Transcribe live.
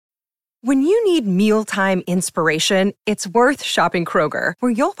When you need mealtime inspiration, it's worth shopping Kroger,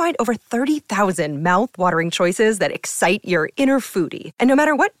 where you'll find over 30,000 mouth-watering choices that excite your inner foodie. And no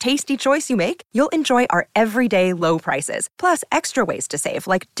matter what tasty choice you make, you'll enjoy our everyday low prices, plus extra ways to save,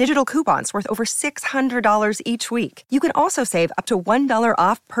 like digital coupons worth over $600 each week. You can also save up to $1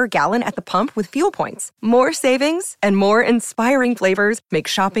 off per gallon at the pump with fuel points. More savings and more inspiring flavors make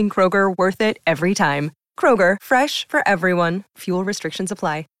shopping Kroger worth it every time. Kroger, fresh for everyone. Fuel restrictions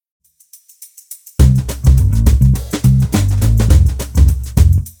apply.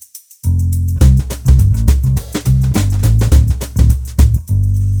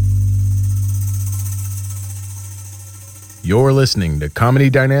 You're listening to Comedy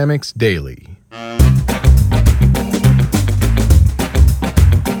Dynamics Daily. I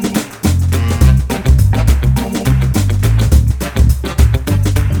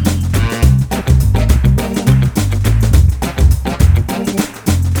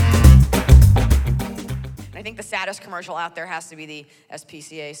think the saddest commercial out there has to be the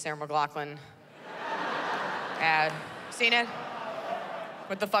SPCA Sarah McLachlan ad. Seen it?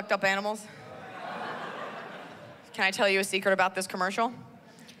 With the fucked up animals? Can I tell you a secret about this commercial?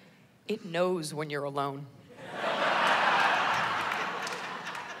 It knows when you're alone.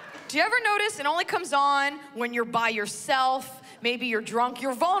 Do you ever notice it only comes on when you're by yourself, maybe you're drunk,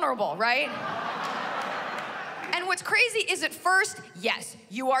 you're vulnerable, right? And what's crazy is at first, yes,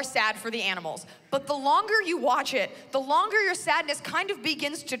 you are sad for the animals, but the longer you watch it, the longer your sadness kind of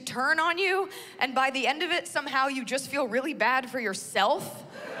begins to turn on you, and by the end of it, somehow you just feel really bad for yourself.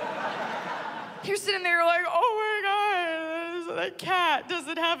 You're sitting there like, oh my God, that cat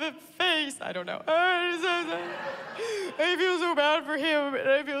doesn't have a face. I don't know. I feel so bad for him, and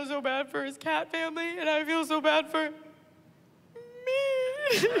I feel so bad for his cat family, and I feel so bad for me.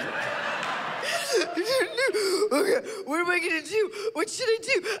 Okay, what am I gonna do? What should I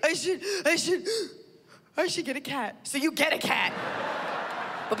do? I should get a cat. So you get a cat.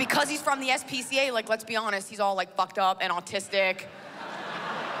 But because he's from the SPCA, like, let's be honest, he's all like fucked up and autistic.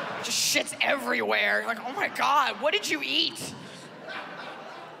 Just shits everywhere. Like, oh my God, what did you eat?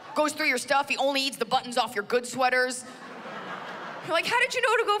 Goes through your stuff, he only eats the buttons off your good sweaters. You're like, how did you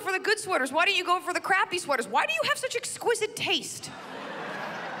know to go for the good sweaters? Why didn't you go for the crappy sweaters? Why do you have such exquisite taste?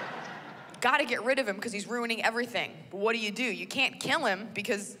 Gotta get rid of him because he's ruining everything. But what do? You can't kill him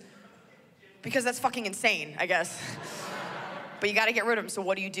because that's fucking insane, I guess. But you gotta get rid of him, so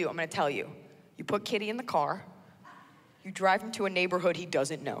what do? I'm gonna tell you. You put Kitty in the car, you drive him to a neighborhood he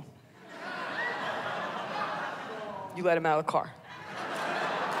doesn't know. You let him out of the car.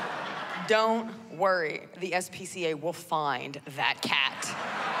 Don't worry, the SPCA will find that cat.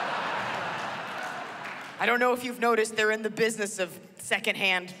 I don't know if you've noticed, they're in the business of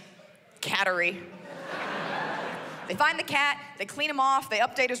secondhand cattery. They find the cat, they clean him off, they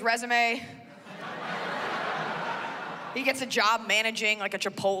update his resume. He gets a job managing like a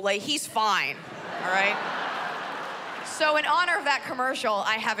Chipotle. He's fine, all right? So in honor of that commercial,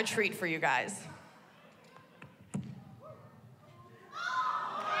 I have a treat for you guys.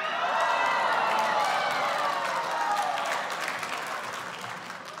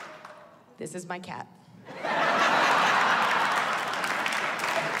 This is my cat.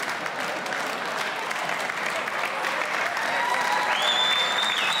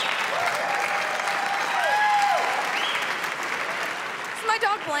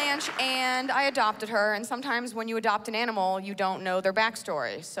 Blanche, and I adopted her, and sometimes when you adopt an animal, you don't know their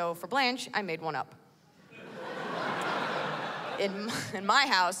backstory. So for Blanche, I made one up. In my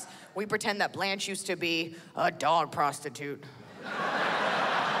house, we pretend that Blanche used to be a dog prostitute.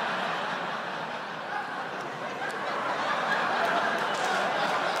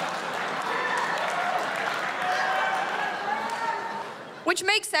 Which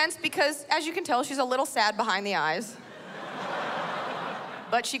makes sense because, as you can tell, she's a little sad behind the eyes.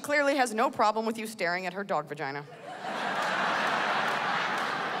 But she clearly has no problem with you staring at her dog vagina.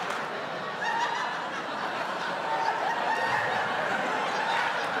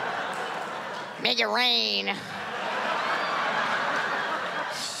 Make it rain.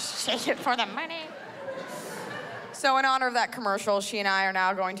 Shake it for the money. So in honor of that commercial, she and I are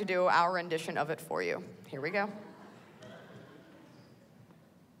now going to do our rendition of it for you. Here we go.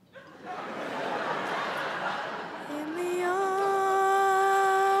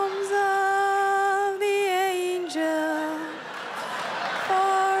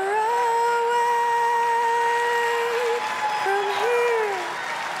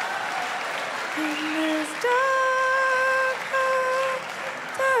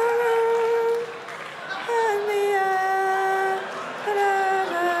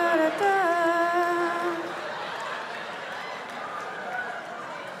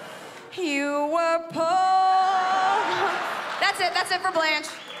 That's it for Blanche.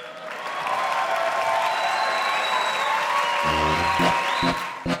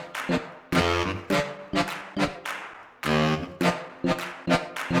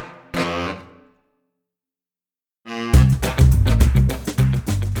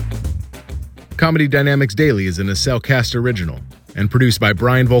 Comedy Dynamics Daily is an Acelcast original and produced by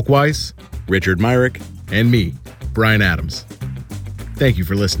Brian Volk-Weiss, Richard Myrick, and me, Brian Adams. Thank you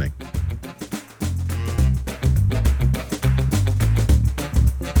for listening.